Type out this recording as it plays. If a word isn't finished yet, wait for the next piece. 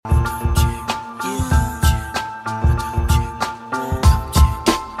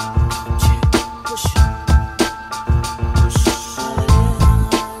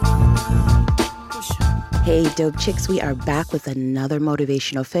Dope Chicks, we are back with another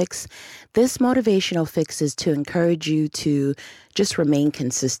motivational fix. This motivational fix is to encourage you to just remain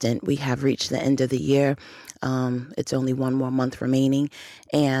consistent. We have reached the end of the year. It's only one more month remaining.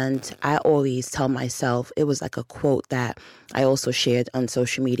 And I always tell myself, it was like a quote that I also shared on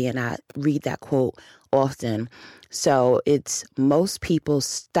social media, and I read that quote often. So it's most people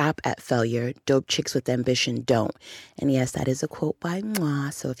stop at failure. Dope chicks with ambition don't. And yes, that is a quote by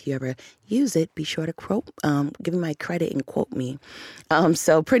Mwah. So if you ever use it, be sure to quote, give me my credit and quote me.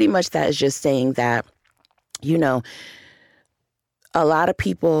 So pretty much that is just saying that, you know, a lot of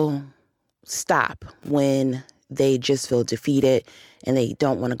people stop when they just feel defeated and they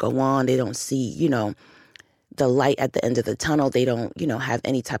don't want to go on. They don't see, the light at the end of the tunnel. They don't, have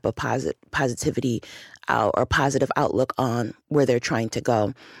any type of positivity or positive outlook on where they're trying to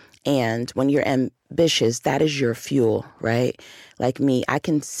go. And when you're ambitious, that is your fuel, right? Like me, I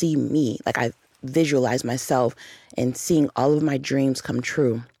can see me, like I visualize myself and seeing all of my dreams come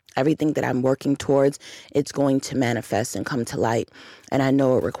true. Everything that I'm working towards, it's going to manifest and come to light. And I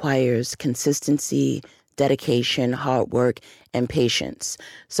know it requires consistency, dedication, hard work, and patience.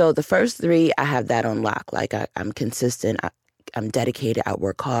 So the first three, I have that on lock. Like I'm consistent, I'm dedicated, I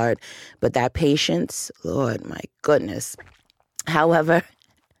work hard. But that patience, Lord, my goodness. However,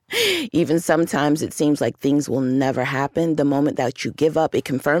 even sometimes it seems like things will never happen. The moment that you give up, it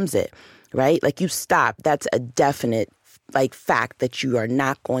confirms it, right? Like you stop. That's a definite fact that you are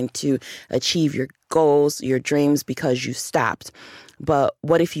not going to achieve your goals, your dreams because you stopped. But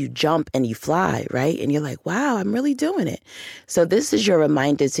what if you jump and you fly, right? And you're like, wow, I'm really doing it. So this is your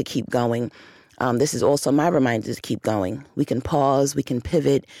reminder to keep going. This is also my reminder to keep going. We can pause, we can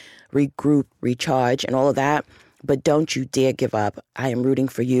pivot, regroup, recharge, and all of that. But don't you dare give up. I am rooting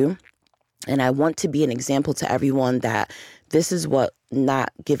for you. And I want to be an example to everyone that this is what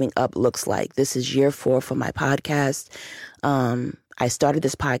not giving up looks like. This is year 4 for my podcast. I started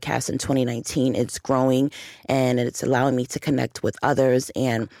this podcast in 2019. It's growing and it's allowing me to connect with others.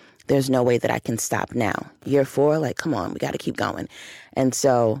 And there's no way that I can stop now. Year 4, come on, we got to keep going. And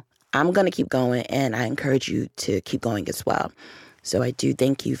so I'm going to keep going, and I encourage you to keep going as well. So I do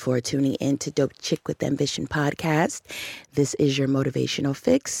thank you for tuning in to Dope Chick with Ambition podcast. This is your motivational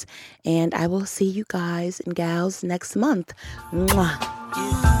fix, and I will see you guys and gals next month.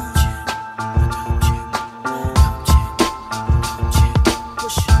 Mwah.